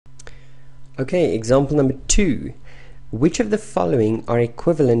Okay, example number 2. Which of the following are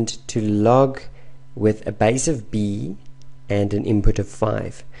equivalent to log with a base of b and an input of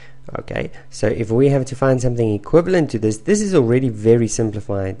 5? Okay, so if we have to find something equivalent to this is already very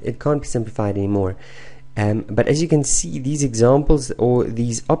simplified. It can't be simplified anymore. But as you can see, these examples or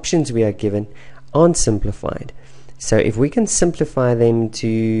these options we are given aren't simplified. So if we can simplify them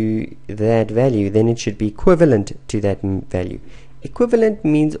to that value, then it should be equivalent to that value. Equivalent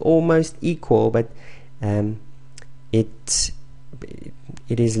means almost equal, but it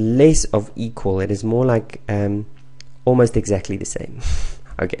is less of equal. It is more like almost exactly the same.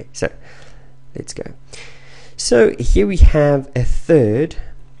 Okay, so let's go. So here we have a third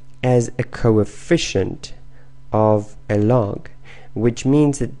as a coefficient of a log, which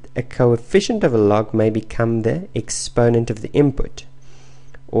means that a coefficient of a log may become the exponent of the input,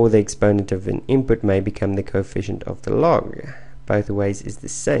 or the exponent of an input may become the coefficient of the log. Both ways is the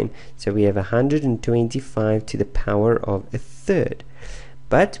same. So we have 125 to the power of a third.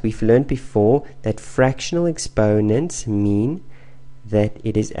 But we've learned before that fractional exponents mean that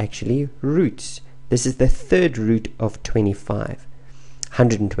it is actually roots. This is the third root of 125.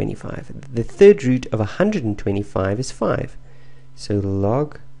 The third root of 125 is 5. So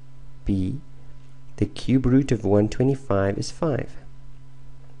log b, the cube root of 125 is 5.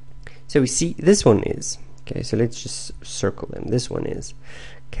 So we see this one is. Okay, so let's just circle them. This one is.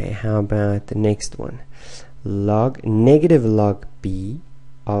 Okay, how about the next one? Negative log b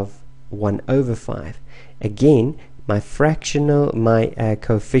of 1 over 5. Again, my coefficient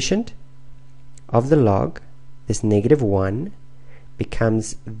of the log, this negative 1,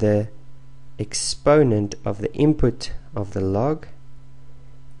 becomes the exponent of the input of the log,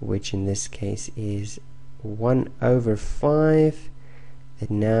 which in this case is 1 over 5. It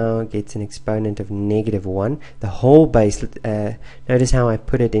now gets an exponent of negative 1. The whole base, notice how I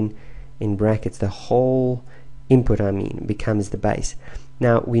put it in brackets, the whole input becomes the base.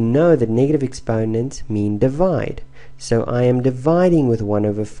 Now we know that negative exponents mean divide. So I am dividing with 1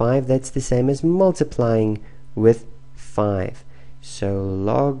 over 5. That's the same as multiplying with 5. So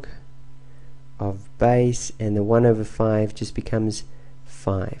log of base and the 1 over 5 just becomes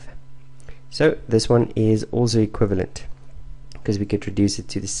 5. So this one is also equivalent, because we could reduce it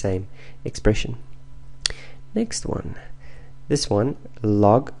to the same expression. Next one, this one,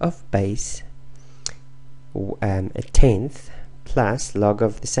 log of base a tenth plus log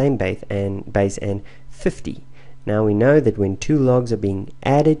of the same base and 50. Now we know that when two logs are being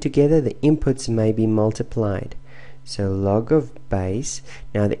added together, the inputs may be multiplied. So log of base,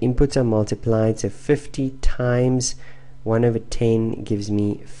 now the inputs are multiplied, so 50 times 1 over 10 gives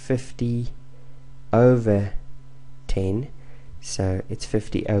me 50 over 10. So it's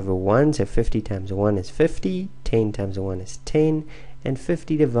 50 over 1, so 50 times 1 is 50, 10 times 1 is 10, and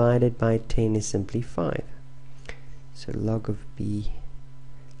 50 divided by 10 is simply 5. So log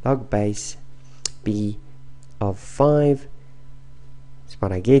base b of 5 is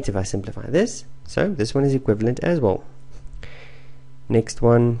what I get if I simplify this. So this one is equivalent as well. Next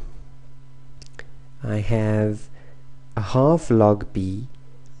one, I have a half log b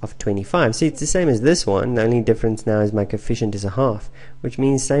of 25. See, it's the same as this one. The only difference now is my coefficient is a half, which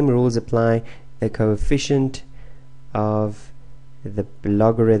means same rules apply. The coefficient of the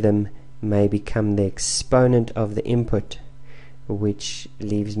logarithm may become the exponent of the input, which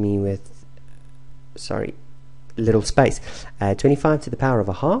leaves me with, little space. 25 to the power of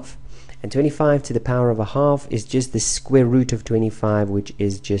a half, and 25 to the power of a half is just the square root of 25, which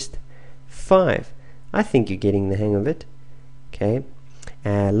is just 5. I think you're getting the hang of it. Okay.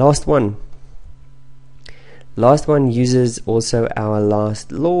 Last one uses also our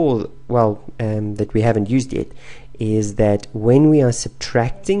last law, that we haven't used yet, is that when we are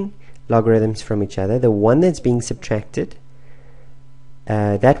subtracting logarithms from each other, the one that's being subtracted,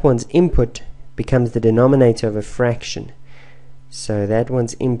 that one's input becomes the denominator of a fraction. So that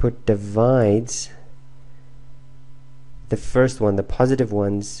one's input divides the first one, the positive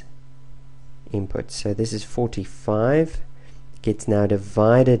one's input. So this is 45. Gets now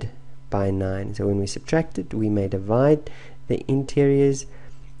divided by 9. So when we subtract it, we may divide the interiors,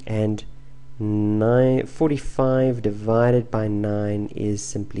 and 45 divided by 9 is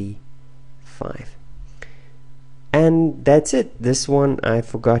simply 5. And that's it. This one I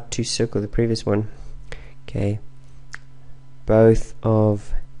forgot to circle the previous one. Okay. All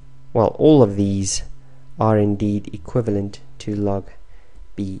of these are indeed equivalent to log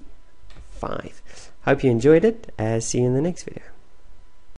b5. Hope you enjoyed it. See you in the next video.